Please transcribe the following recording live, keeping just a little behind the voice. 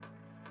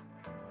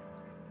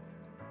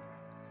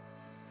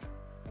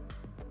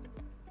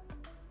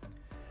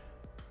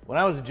When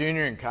I was a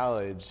junior in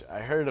college, I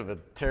heard of a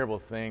terrible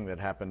thing that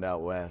happened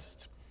out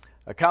west.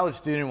 A college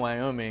student in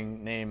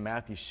Wyoming named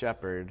Matthew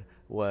Shepard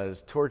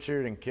was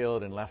tortured and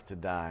killed and left to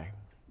die.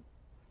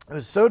 It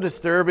was so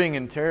disturbing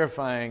and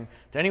terrifying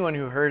to anyone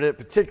who heard it,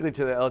 particularly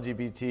to the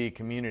LGBT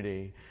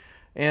community.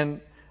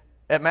 And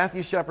at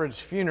Matthew Shepard's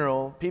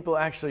funeral, people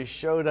actually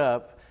showed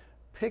up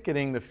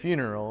picketing the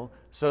funeral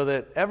so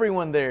that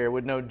everyone there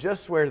would know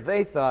just where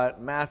they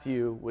thought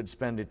Matthew would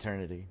spend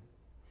eternity.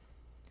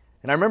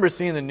 And I remember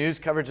seeing the news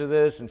coverage of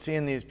this and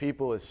seeing these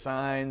people with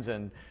signs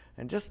and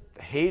just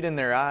hate in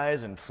their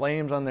eyes and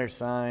flames on their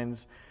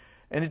signs.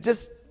 And it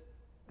just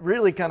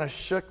really kind of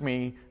shook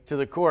me to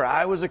the core.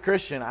 I was a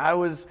Christian. I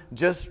was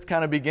just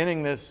kind of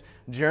beginning this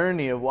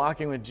journey of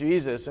walking with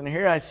Jesus. And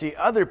here I see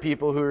other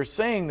people who are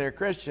saying they're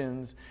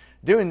Christians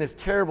doing this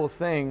terrible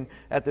thing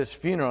at this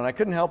funeral. And I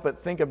couldn't help but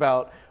think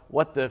about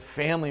what the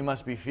family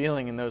must be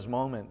feeling in those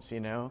moments,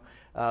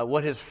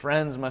 what his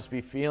friends must be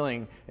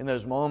feeling in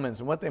those moments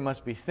and what they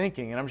must be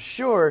thinking. And I'm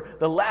sure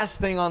the last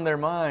thing on their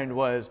mind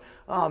was,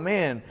 oh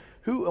man,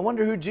 I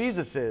wonder who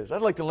Jesus is.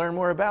 I'd like to learn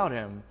more about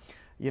him.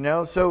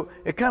 So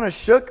it kind of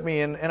shook me.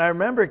 And I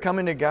remember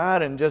coming to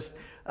God and just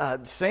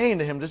saying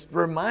to him, just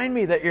remind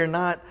me that you're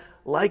not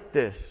like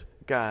this,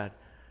 God.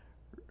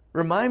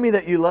 Remind me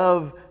that you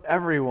love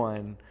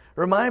everyone.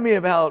 Remind me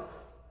about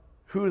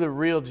who the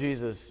real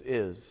Jesus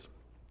is.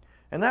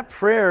 And that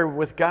prayer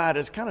with God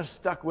has kind of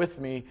stuck with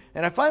me,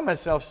 and I find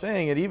myself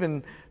saying it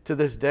even to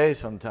this day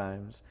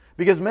sometimes.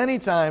 Because many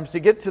times, to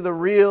get to the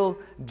real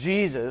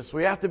Jesus,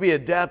 we have to be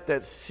adept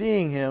at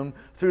seeing him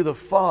through the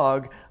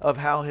fog of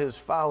how his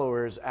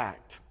followers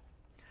act.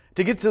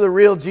 To get to the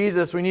real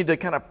Jesus, we need to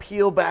kind of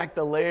peel back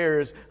the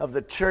layers of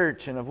the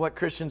church and of what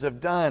Christians have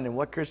done and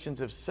what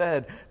Christians have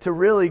said to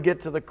really get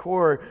to the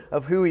core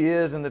of who he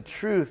is and the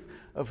truth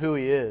of who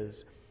he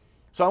is.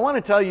 So I want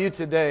to tell you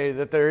today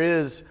that there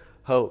is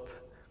hope.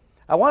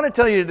 I want to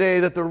tell you today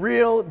that the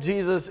real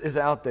Jesus is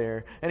out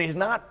there, and he's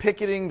not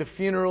picketing the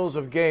funerals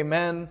of gay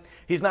men.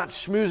 He's not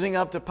schmoozing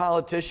up to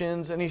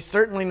politicians, and he's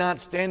certainly not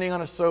standing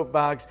on a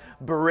soapbox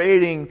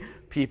berating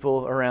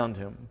people around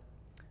him.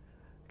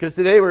 Because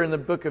today we're in the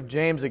book of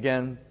James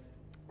again,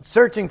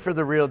 searching for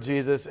the real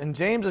Jesus, and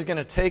James is going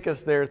to take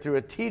us there through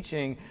a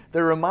teaching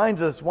that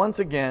reminds us once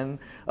again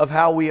of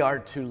how we are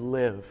to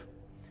live.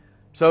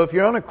 So if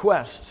you're on a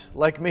quest,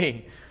 like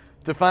me,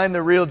 to find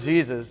the real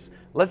Jesus,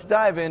 let's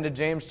dive into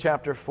James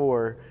chapter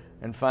 4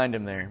 and find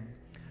him there.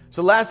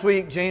 So last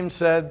week, James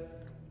said,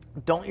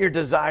 don't your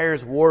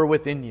desires war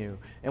within you.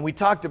 And we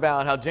talked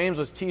about how James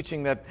was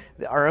teaching that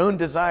our own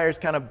desires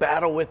kind of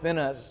battle within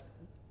us.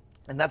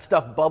 And that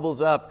stuff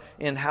bubbles up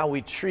in how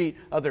we treat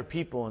other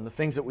people and the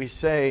things that we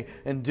say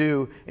and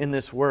do in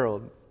this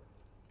world.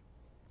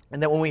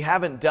 And that when we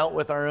haven't dealt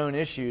with our own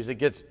issues, it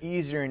gets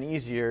easier and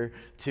easier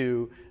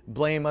to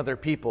blame other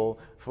people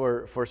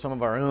for some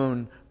of our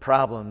own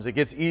problems. It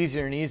gets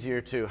easier and easier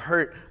to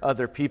hurt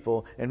other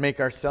people and make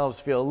ourselves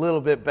feel a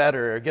little bit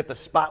better or get the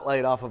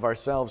spotlight off of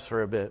ourselves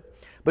for a bit.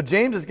 But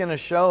James is going to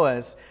show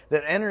us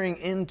that entering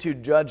into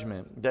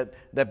judgment,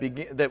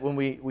 that when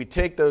we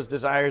take those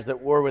desires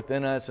that war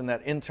within us and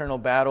that internal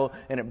battle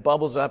and it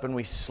bubbles up and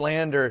we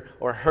slander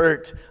or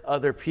hurt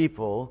other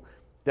people,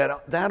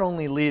 that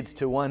only leads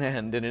to one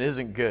end, and it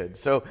isn't good.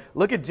 So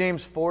look at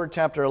James 4,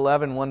 chapter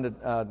 11,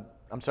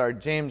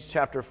 James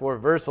chapter 4,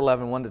 verse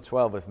 11, 1 to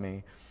 12 with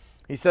me.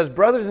 He says,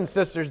 brothers and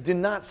sisters, do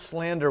not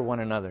slander one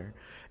another.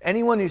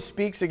 Anyone who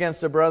speaks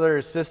against a brother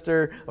or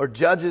sister or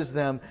judges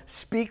them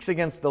speaks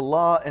against the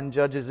law and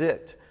judges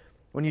it.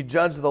 When you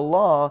judge the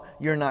law,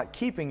 you're not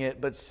keeping it,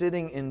 but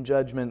sitting in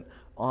judgment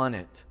on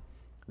it.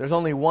 There's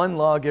only one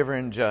lawgiver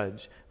and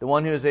judge, the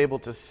one who is able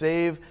to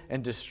save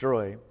and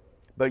destroy.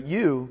 But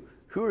you,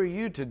 who are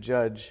you to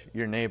judge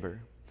your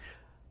neighbor?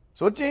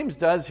 So what James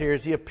does here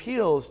is he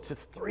appeals to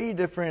three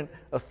different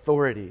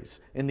authorities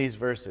in these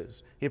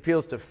verses. He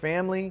appeals to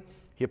family,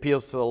 he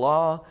appeals to the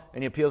law,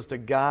 and he appeals to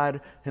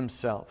God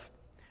himself.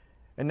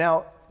 And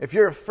now, if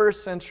you're a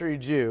first century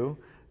Jew,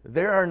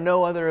 there are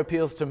no other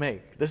appeals to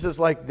make. This is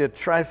like the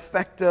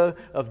trifecta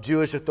of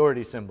Jewish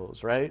authority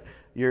symbols, right?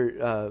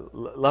 You're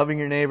loving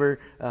your neighbor,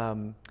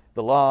 the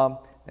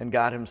law, and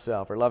God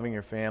himself, or loving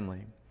your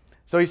family.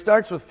 So he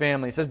starts with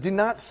family. He says, do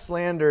not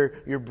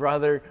slander your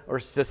brother or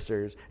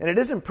sisters. And it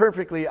isn't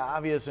perfectly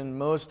obvious in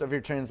most of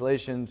your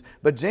translations,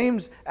 but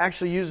James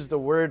actually uses the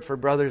word for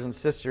brothers and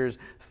sisters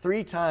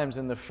 3 times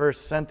in the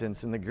first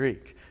sentence in the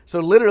Greek.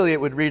 So literally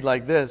it would read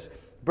like this,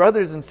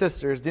 brothers and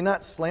sisters, do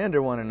not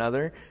slander one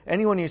another.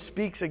 Anyone who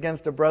speaks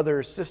against a brother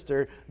or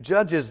sister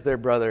judges their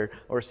brother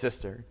or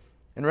sister.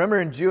 And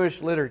remember, in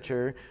Jewish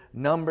literature,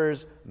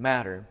 numbers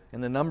matter.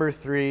 And the number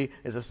 3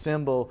 is a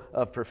symbol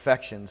of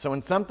perfection. So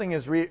when something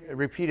is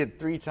repeated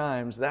 3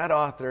 times, that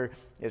author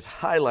is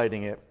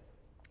highlighting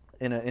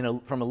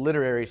it from a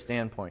literary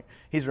standpoint.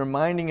 He's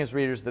reminding his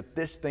readers that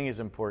this thing is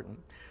important.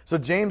 So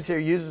James here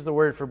uses the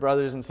word for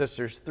brothers and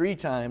sisters 3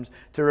 times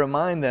to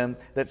remind them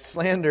that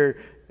slander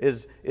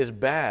is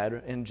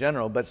bad in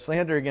general, but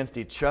slander against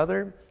each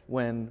other,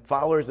 when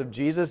followers of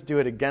Jesus do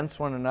it against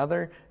one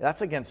another,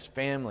 that's against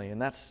family,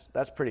 and that's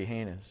pretty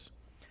heinous.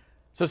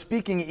 So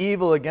speaking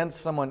evil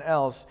against someone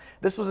else,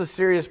 this was a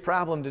serious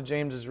problem to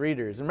James's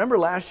readers. And remember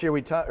last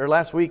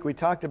week we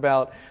talked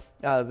about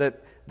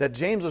that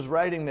James was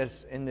writing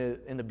this in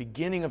the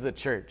beginning of the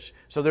church.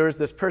 So there was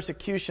this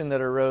persecution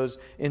that arose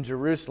in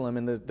Jerusalem,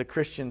 and the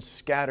Christians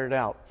scattered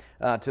out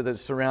to the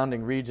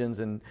surrounding regions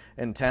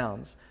and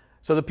towns.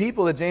 So the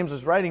people that James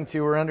was writing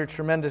to were under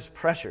tremendous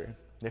pressure.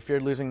 They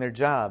feared losing their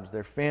jobs,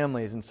 their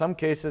families. In some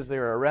cases, they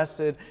were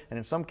arrested, and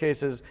in some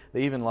cases,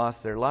 they even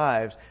lost their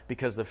lives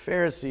because the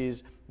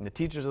Pharisees and the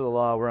teachers of the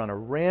law were on a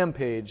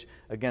rampage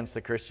against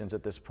the Christians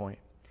at this point.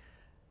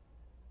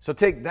 So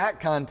take that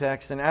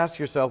context and ask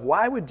yourself,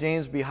 why would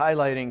James be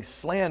highlighting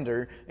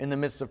slander in the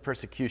midst of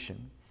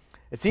persecution?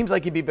 It seems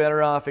like he'd be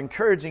better off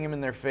encouraging them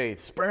in their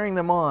faith, spurring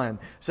them on,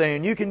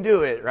 saying, you can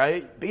do it,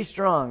 right? Be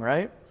strong,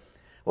 right?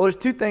 Well, there's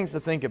two things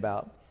to think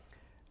about.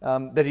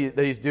 That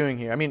he's doing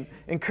here. I mean,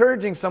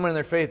 encouraging someone in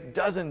their faith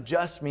doesn't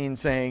just mean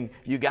saying,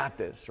 you got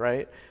this,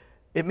 right?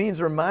 It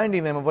means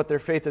reminding them of what their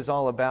faith is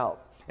all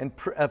about. And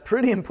a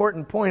pretty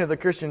important point of the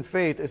Christian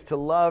faith is to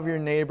love your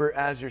neighbor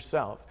as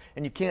yourself.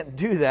 And you can't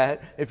do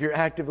that if you're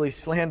actively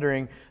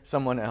slandering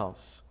someone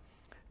else.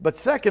 But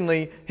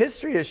secondly,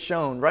 history has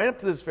shown, right up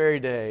to this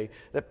very day,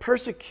 that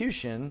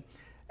persecution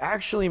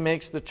actually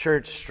makes the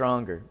church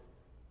stronger.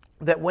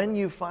 That when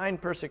you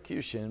find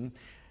persecution,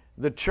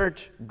 the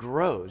church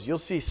grows. You'll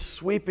see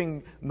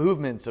sweeping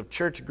movements of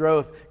church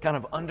growth kind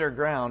of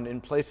underground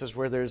in places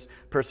where there's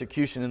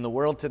persecution in the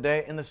world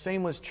today. And the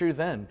same was true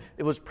then.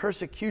 It was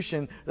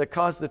persecution that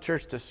caused the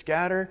church to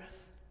scatter,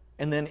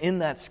 and then in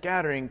that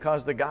scattering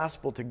caused the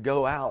gospel to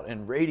go out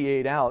and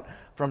radiate out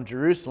from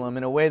Jerusalem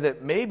in a way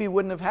that maybe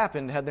wouldn't have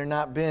happened had there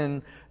not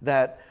been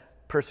that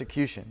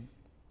persecution.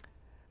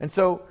 And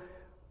so,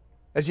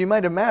 as you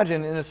might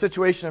imagine, in a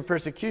situation of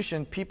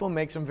persecution, people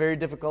make some very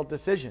difficult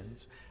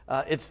decisions.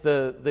 It's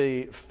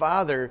the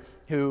father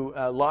who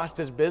lost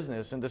his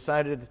business and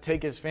decided to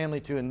take his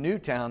family to a new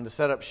town to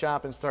set up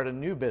shop and start a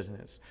new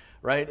business,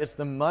 right? It's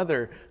the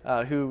mother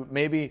who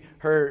maybe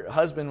her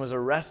husband was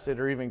arrested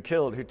or even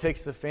killed, who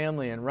takes the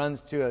family and runs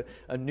to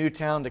a new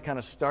town to kind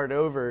of start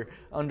over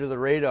under the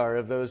radar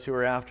of those who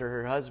are after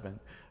her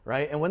husband,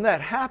 right? And when that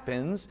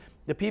happens,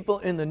 the people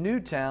in the new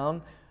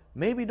town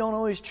maybe don't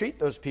always treat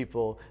those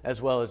people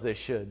as well as they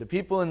should. The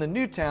people in the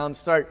new town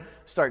start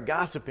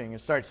gossiping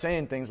and start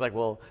saying things like,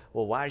 well,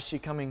 why is she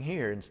coming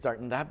here and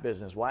starting that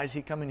business? Why is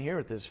he coming here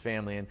with his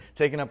family and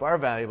taking up our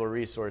valuable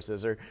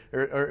resources? Or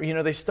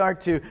they start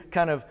to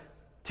kind of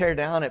tear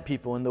down at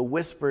people, and the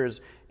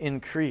whispers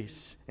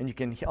increase. And you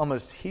can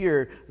almost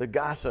hear the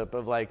gossip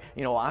of like,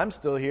 I'm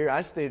still here. I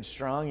stayed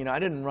strong. I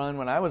didn't run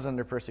when I was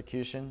under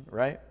persecution,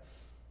 right?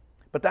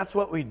 But that's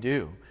what we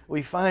do.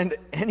 We find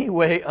any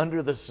way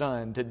under the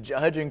sun to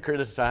judge and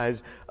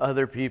criticize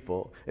other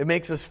people. It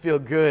makes us feel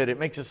good. It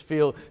makes us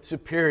feel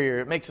superior.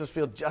 It makes us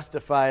feel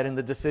justified in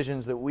the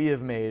decisions that we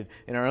have made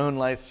in our own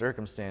life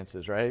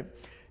circumstances, right?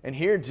 And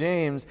here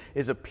James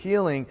is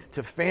appealing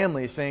to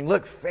family, saying,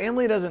 look,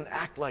 family doesn't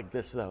act like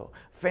this, though.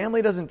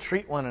 Family doesn't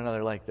treat one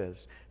another like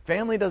this.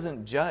 Family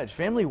doesn't judge.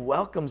 Family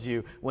welcomes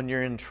you when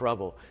you're in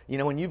trouble.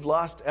 When you've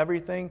lost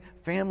everything,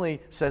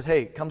 family says,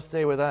 hey, come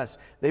stay with us.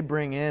 They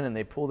bring in and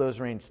they pull those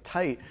reins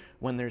tight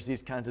when there's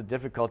these kinds of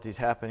difficulties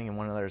happening in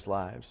one another's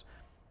lives.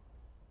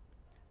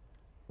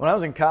 When I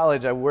was in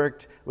college, I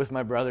worked with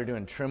my brother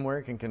doing trim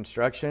work and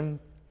construction.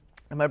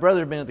 And my brother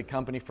had been at the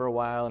company for a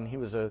while, and he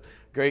was a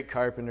great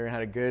carpenter and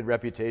had a good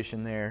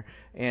reputation there.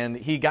 And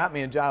he got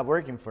me a job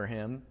working for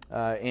him,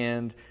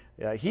 and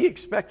he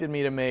expected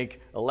me to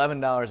make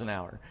 $11 an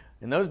hour.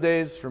 In those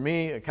days, for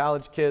me, a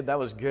college kid, that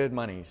was good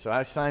money. So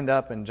I signed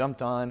up and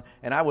jumped on,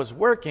 and I was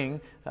working,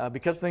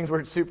 because things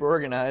weren't super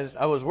organized,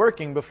 I was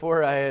working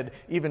before I had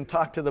even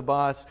talked to the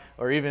boss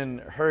or even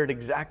heard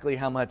exactly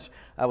how much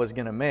I was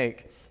going to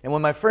make. And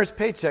when my first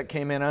paycheck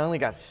came in, I only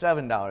got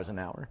 $7 an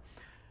hour.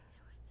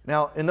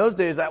 Now, in those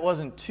days, that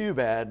wasn't too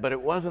bad, but it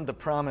wasn't the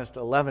promised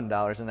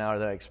 $11 an hour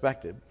that I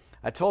expected.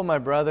 I told my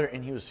brother,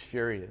 and he was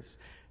furious.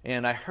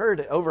 And I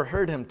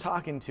overheard him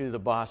talking to the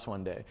boss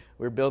one day.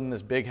 We were building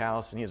this big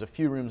house, and he was a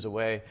few rooms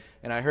away,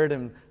 and I heard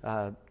him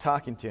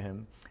talking to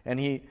him.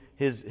 And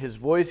his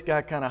voice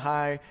got kind of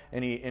high,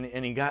 and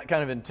he got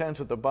kind of intense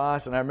with the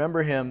boss. And I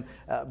remember him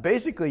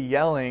basically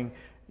yelling.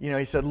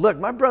 He said, look,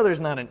 my brother's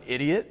not an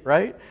idiot,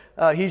 right?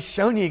 He's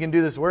shown you he can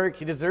do this work.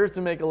 He deserves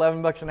to make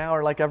 $11 an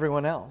hour like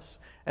everyone else.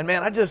 And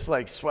man, I just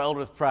swelled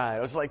with pride. I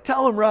was like,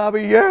 tell him,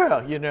 Robbie,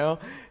 yeah,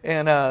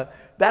 And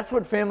that's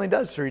what family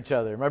does for each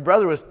other. My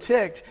brother was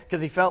ticked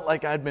because he felt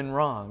like I'd been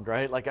wronged,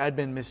 right? Like I'd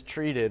been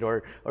mistreated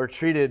or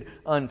treated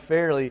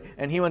unfairly,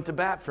 and he went to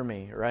bat for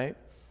me, right?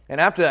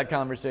 And after that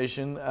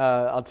conversation,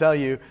 I'll tell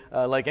you,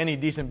 like any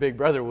decent big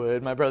brother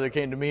would, my brother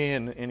came to me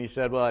and he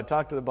said, well, I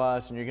talked to the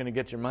boss and you're going to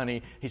get your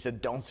money. He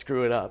said, don't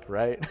screw it up,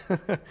 right?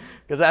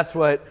 Because that's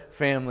what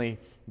family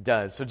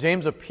does. So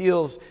James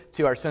appeals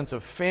to our sense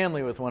of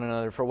family with one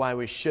another for why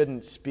we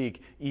shouldn't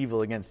speak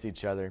evil against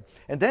each other.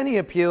 And then he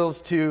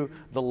appeals to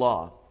the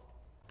law.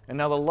 And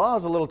now the law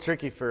is a little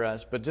tricky for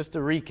us, but just to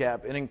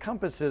recap, it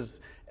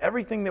encompasses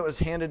everything that was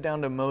handed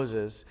down to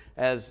Moses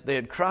as they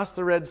had crossed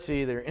the Red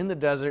Sea, they're in the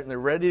desert, and they're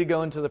ready to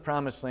go into the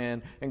Promised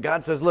Land. And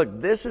God says,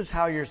 look, this is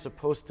how you're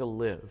supposed to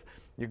live.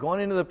 You're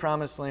going into the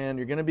Promised Land.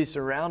 You're going to be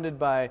surrounded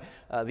by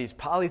these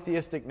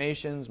polytheistic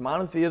nations.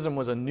 Monotheism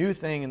was a new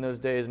thing in those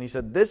days. And he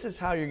said, this is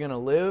how you're going to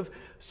live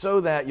so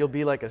that you'll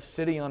be like a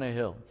city on a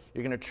hill.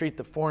 You're going to treat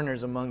the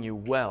foreigners among you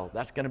well.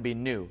 That's going to be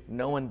new.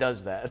 No one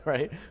does that,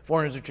 right?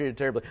 Foreigners are treated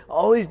terribly.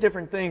 All these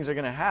different things are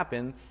going to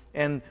happen,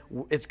 and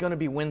it's going to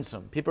be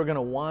winsome. People are going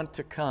to want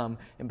to come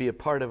and be a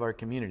part of our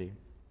community.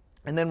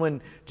 And then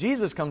when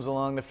Jesus comes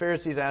along, the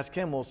Pharisees ask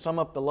him, well, sum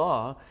up the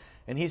law.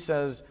 And he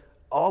says,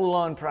 all the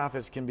law and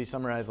prophets can be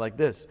summarized like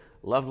this.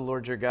 Love the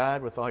Lord your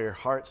God with all your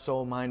heart,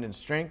 soul, mind, and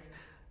strength,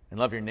 and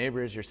love your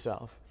neighbor as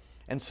yourself.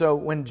 And so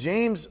when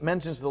James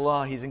mentions the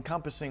law, he's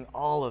encompassing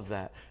all of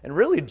that. And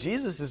really,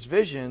 Jesus'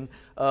 vision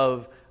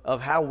of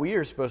how we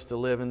are supposed to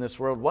live in this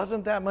world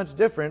wasn't that much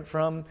different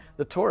from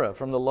the Torah,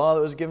 from the law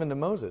that was given to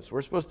Moses.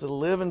 We're supposed to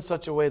live in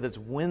such a way that's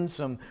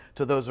winsome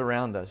to those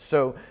around us.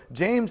 So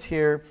James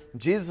here,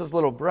 Jesus'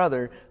 little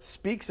brother,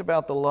 speaks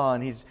about the law,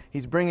 and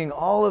he's bringing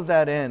all of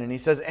that in. And he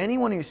says,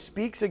 anyone who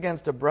speaks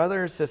against a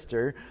brother or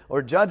sister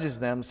or judges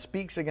them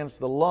speaks against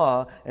the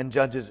law and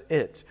judges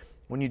it.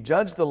 When you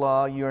judge the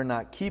law, you are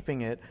not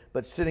keeping it,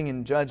 but sitting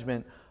in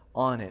judgment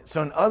on it.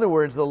 So in other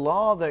words, the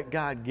law that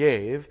God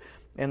gave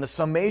and the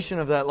summation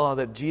of that law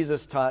that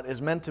Jesus taught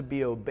is meant to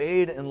be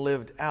obeyed and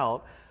lived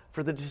out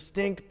for the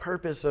distinct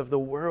purpose of the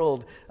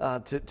world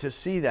to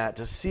see that,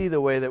 to see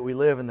the way that we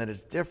live and that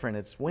it's different,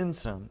 it's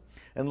winsome.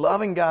 And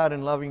loving God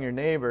and loving your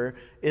neighbor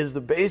is the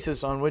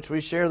basis on which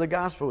we share the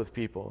gospel with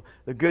people.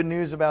 The good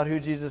news about who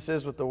Jesus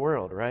is with the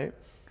world, right?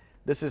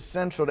 This is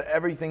central to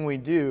everything we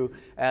do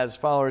as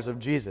followers of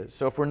Jesus.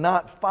 So if we're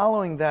not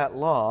following that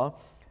law,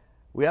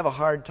 we have a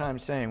hard time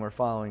saying we're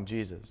following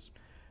Jesus.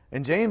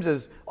 And James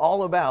is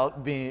all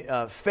about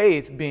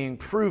faith being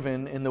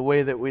proven in the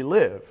way that we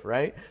live,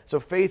 right? So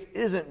faith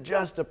isn't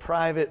just a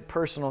private,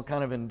 personal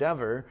kind of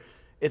endeavor.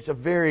 It's a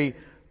very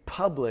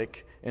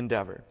public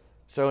endeavor.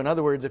 So in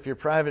other words, if your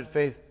private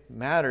faith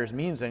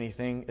means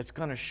anything, it's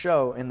going to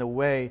show in the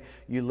way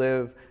you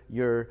live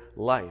your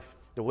life.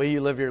 The way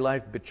you live your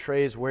life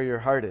betrays where your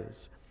heart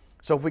is.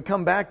 So if we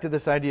come back to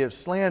this idea of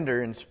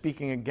slander and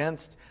speaking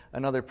against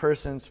another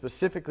person,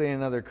 specifically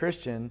another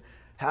Christian,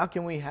 how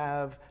can we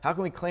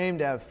claim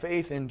to have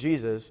faith in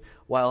Jesus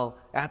while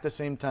at the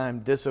same time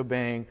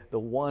disobeying the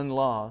one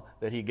law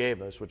that he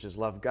gave us, which is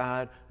love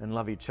God and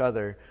love each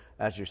other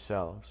as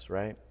yourselves,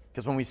 right?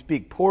 Because when we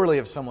speak poorly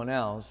of someone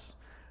else,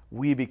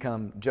 we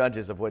become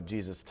judges of what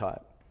Jesus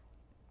taught.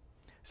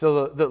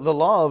 So the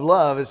law of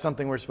love is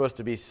something we're supposed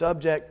to be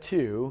subject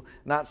to,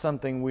 not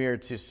something we are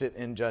to sit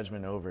in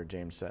judgment over,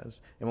 James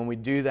says. And when we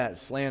do that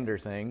slander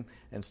thing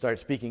and start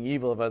speaking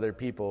evil of other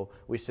people,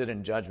 we sit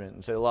in judgment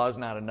and say, the law is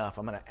not enough.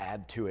 I'm going to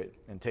add to it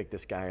and take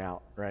this guy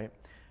out, right?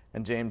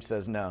 And James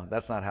says, no,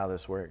 that's not how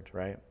this worked,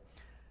 right?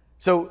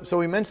 So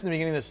we mentioned in the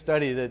beginning of this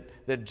study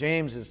that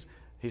James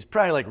he's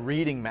probably like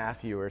reading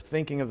Matthew or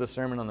thinking of the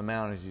Sermon on the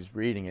Mount as he's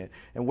reading it.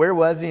 And where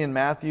was he in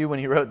Matthew when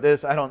he wrote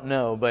this? I don't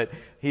know, but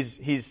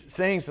he's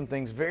saying some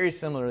things very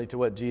similarly to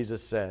what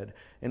Jesus said.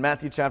 In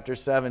Matthew chapter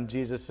 7,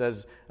 Jesus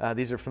says,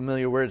 these are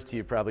familiar words to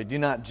you probably, do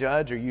not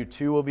judge or you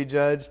too will be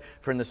judged.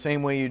 For in the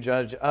same way you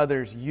judge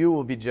others, you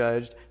will be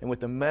judged. And with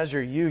the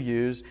measure you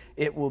use,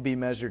 it will be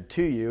measured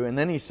to you. And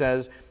then he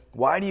says,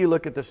 why do you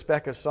look at the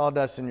speck of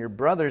sawdust in your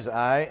brother's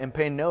eye and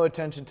pay no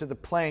attention to the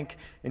plank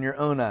in your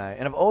own eye?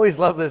 And I've always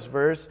loved this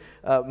verse,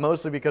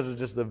 mostly because it's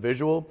just the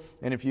visual.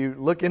 And if you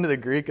look into the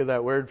Greek of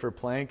that word for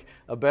plank,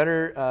 a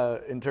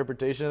better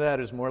interpretation of that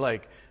is more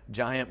like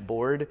giant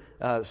board.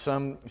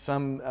 Some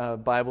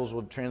Bibles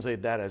will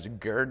translate that as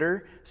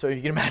girder. So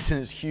you can imagine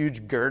this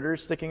huge girder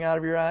sticking out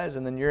of your eyes,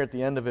 and then you're at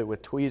the end of it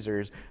with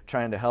tweezers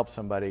trying to help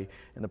somebody.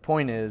 And the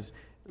point is,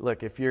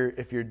 look, if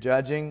you're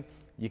judging,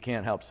 you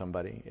can't help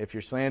somebody. If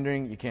you're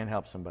slandering, you can't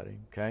help somebody,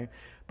 okay?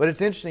 But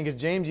it's interesting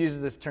because James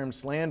uses this term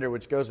slander,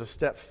 which goes a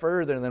step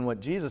further than what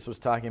Jesus was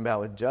talking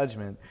about with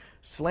judgment.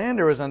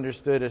 Slander was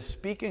understood as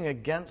speaking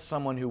against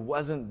someone who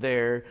wasn't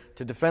there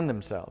to defend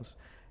themselves.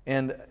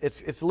 And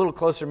it's a little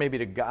closer maybe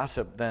to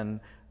gossip than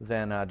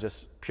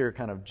just pure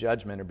kind of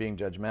judgment or being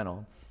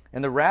judgmental.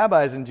 And the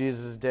rabbis in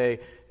Jesus' day,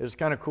 it was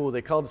kind of cool.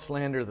 They called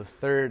slander the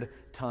third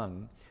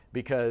tongue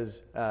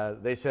because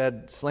they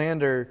said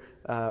slander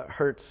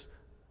hurts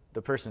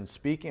the person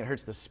speaking, it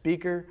hurts the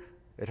speaker,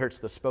 it hurts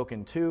the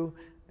spoken to,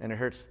 and it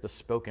hurts the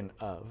spoken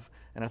of.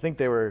 And I think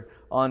they were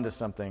onto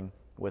something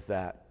with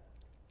that.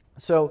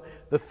 So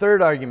the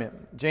third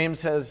argument,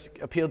 James has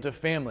appealed to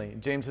family.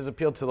 James has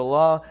appealed to the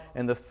law.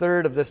 And the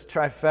third of this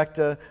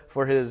trifecta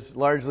for his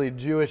largely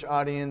Jewish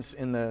audience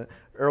in the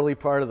early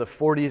part of the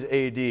 40s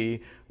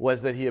AD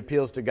was that he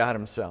appeals to God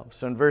himself.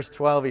 So in verse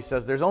 12 he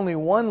says, there's only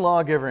one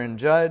lawgiver and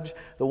judge,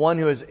 the one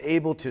who is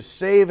able to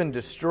save and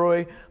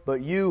destroy,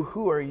 but you,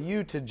 who are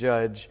you to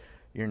judge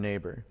your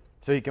neighbor?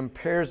 So he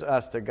compares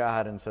us to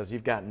God and says,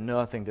 you've got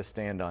nothing to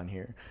stand on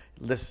here.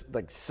 This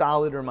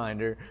solid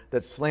reminder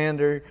that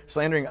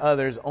slandering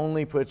others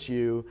only puts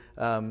you,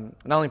 not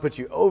only puts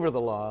you over the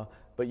law,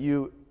 but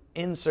you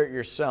insert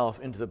yourself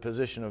into the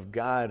position of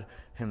God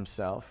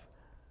himself,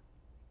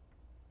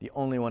 the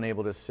only one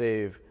able to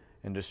save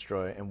and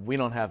destroy. And we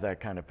don't have that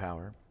kind of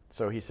power.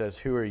 So he says,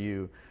 who are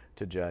you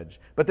to judge?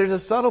 But there's a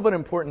subtle but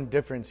important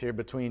difference here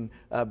between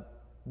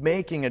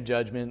making a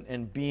judgment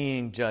and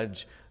being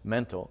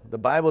judgmental. The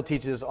Bible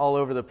teaches all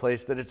over the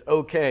place that it's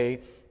okay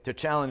to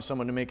challenge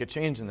someone to make a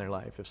change in their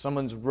life. If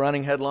someone's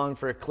running headlong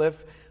for a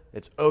cliff,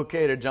 it's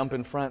okay to jump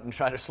in front and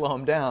try to slow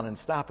them down and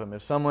stop them.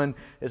 If someone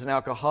is an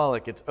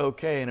alcoholic, it's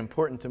okay and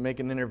important to make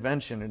an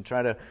intervention and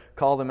try to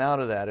call them out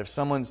of that. If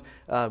someone's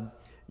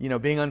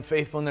being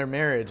unfaithful in their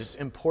marriage, it's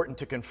important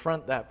to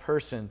confront that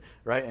person,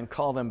 right, and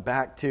call them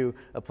back to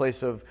a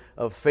place of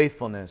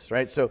faithfulness,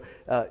 right? So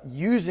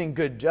using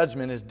good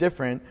judgment is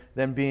different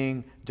than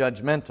being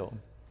judgmental.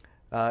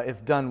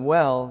 If done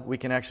well, we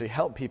can actually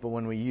help people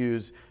when we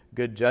use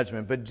good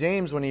judgment. But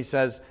James, when he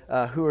says,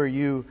 who are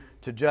you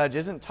to judge,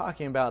 isn't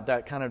talking about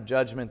that kind of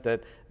judgment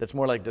that's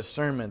more like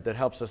discernment that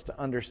helps us to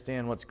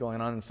understand what's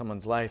going on in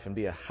someone's life and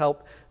be a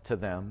help to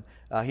them.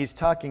 He's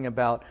talking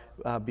about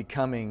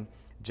becoming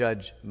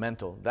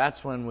judgmental.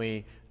 That's when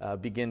we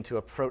begin to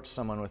approach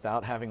someone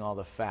without having all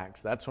the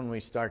facts. That's when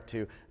we start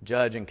to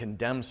judge and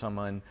condemn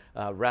someone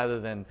rather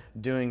than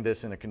doing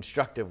this in a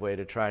constructive way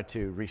to try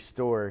to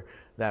restore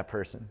that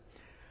person.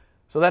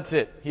 So that's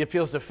it. He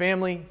appeals to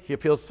family, he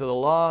appeals to the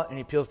law, and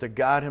he appeals to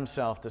God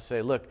himself to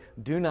say, look,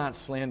 do not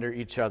slander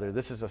each other.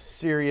 This is a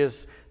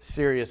serious,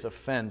 serious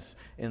offense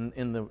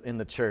in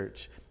the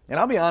church. And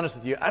I'll be honest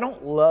with you, I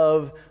don't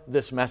love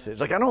this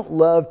message. I don't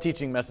love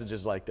teaching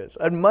messages like this.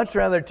 I'd much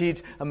rather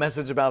teach a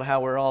message about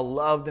how we're all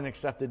loved and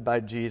accepted by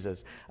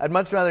Jesus. I'd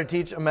much rather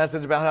teach a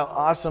message about how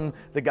awesome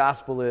the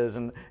gospel is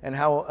and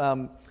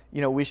how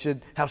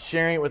how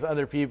sharing it with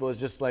other people is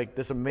just like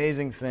this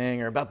amazing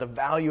thing, or about the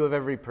value of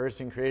every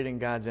person created in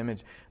God's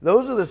image.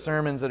 Those are the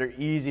sermons that are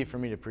easy for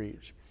me to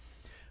preach.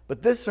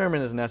 But this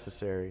sermon is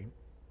necessary.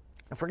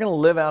 If we're going to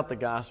live out the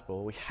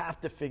gospel, we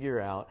have to figure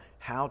out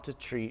how to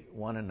treat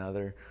one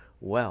another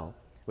well.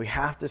 We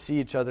have to see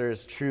each other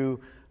as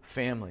true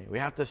family. We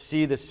have to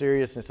see the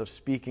seriousness of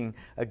speaking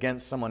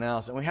against someone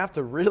else. And we have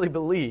to really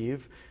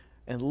believe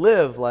and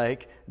live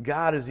like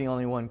God is the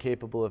only one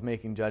capable of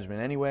making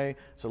judgment anyway.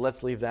 So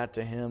let's leave that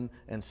to him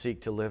and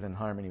seek to live in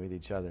harmony with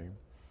each other.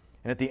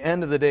 And at the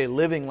end of the day,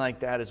 living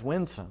like that is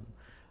winsome.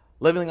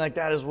 Living like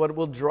that is what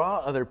will draw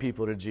other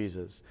people to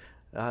Jesus.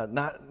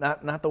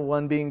 Not the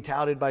one being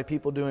touted by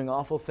people doing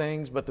awful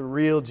things, but the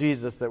real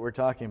Jesus that we're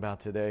talking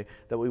about today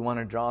that we want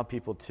to draw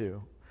people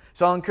to.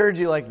 So I'll encourage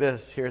you like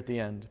this here at the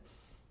end.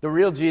 The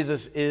real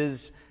Jesus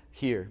is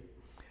here.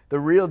 The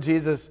real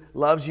Jesus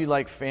loves you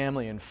like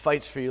family and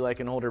fights for you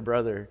like an older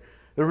brother.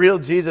 The real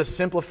Jesus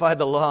simplified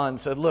the law and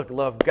said, look,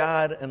 love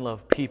God and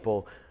love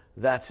people.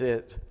 That's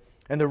it.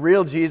 And the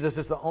real Jesus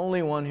is the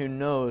only one who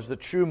knows the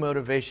true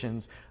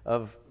motivations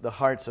of the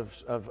hearts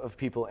of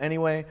people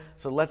anyway.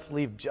 So let's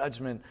leave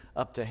judgment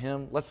up to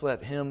him. Let's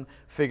let him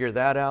figure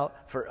that out.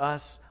 For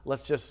us,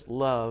 let's just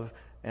love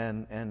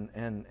and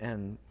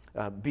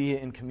be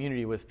in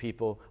community with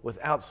people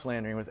without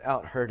slandering,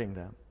 without hurting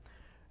them.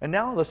 And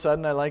now all of a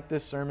sudden I like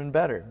this sermon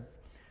better.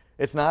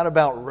 It's not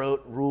about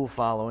rote rule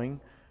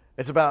following.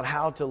 It's about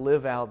how to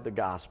live out the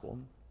gospel.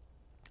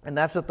 And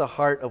that's at the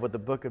heart of what the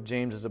book of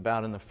James is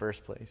about in the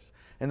first place.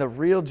 And the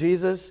real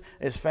Jesus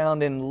is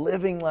found in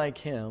living like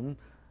him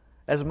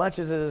as much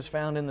as it is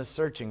found in the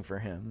searching for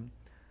him.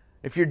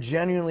 If you're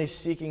genuinely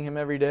seeking him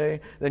every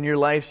day, then your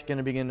life's going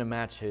to begin to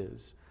match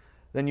his.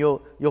 Then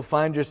you'll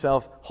find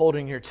yourself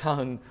holding your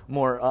tongue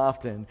more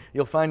often.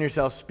 You'll find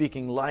yourself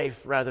speaking life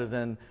rather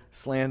than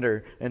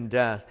slander and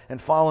death,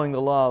 and following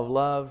the law of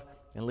love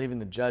and leaving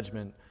the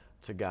judgment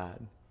to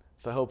God.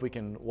 So I hope we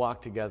can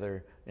walk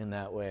together in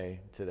that way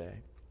today.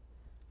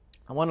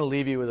 I want to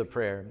leave you with a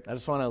prayer. I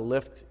just want to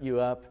lift you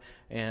up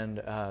and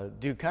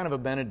do kind of a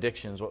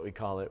benediction is what we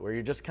call it, where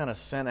you're just kind of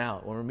sent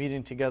out. When we're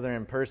meeting together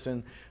in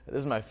person, this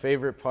is my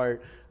favorite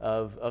part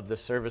of the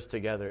service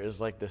together,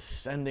 is like the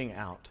sending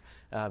out.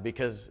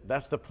 Because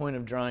that's the point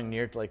of drawing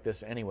near to like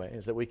this anyway,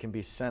 is that we can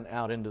be sent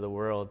out into the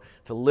world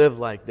to live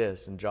like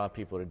this and draw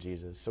people to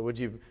Jesus. So would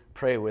you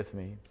pray with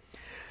me?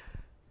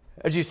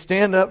 As you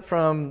stand up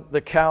from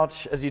the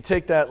couch, as you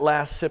take that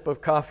last sip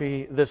of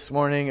coffee this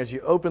morning, as you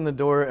open the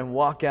door and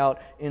walk out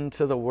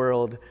into the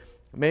world,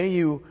 may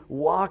you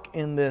walk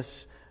in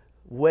this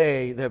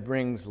way that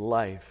brings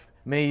life.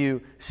 May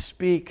you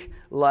speak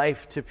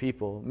life to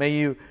people. May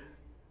you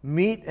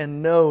meet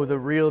and know the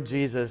real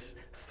Jesus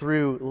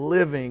through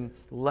living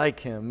like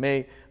him.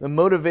 May the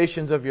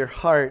motivations of your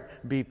heart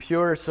be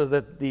pure so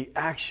that the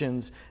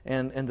actions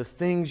and the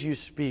things you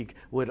speak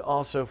would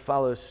also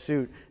follow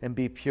suit and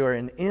be pure.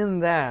 And in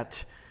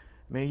that,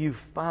 may you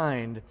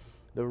find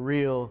the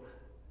real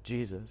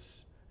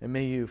Jesus. And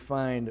may you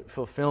find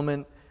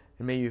fulfillment,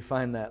 and may you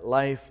find that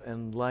life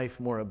and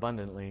life more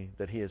abundantly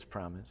that he has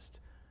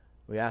promised.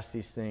 We ask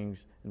these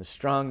things in the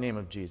strong name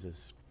of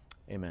Jesus.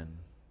 Amen.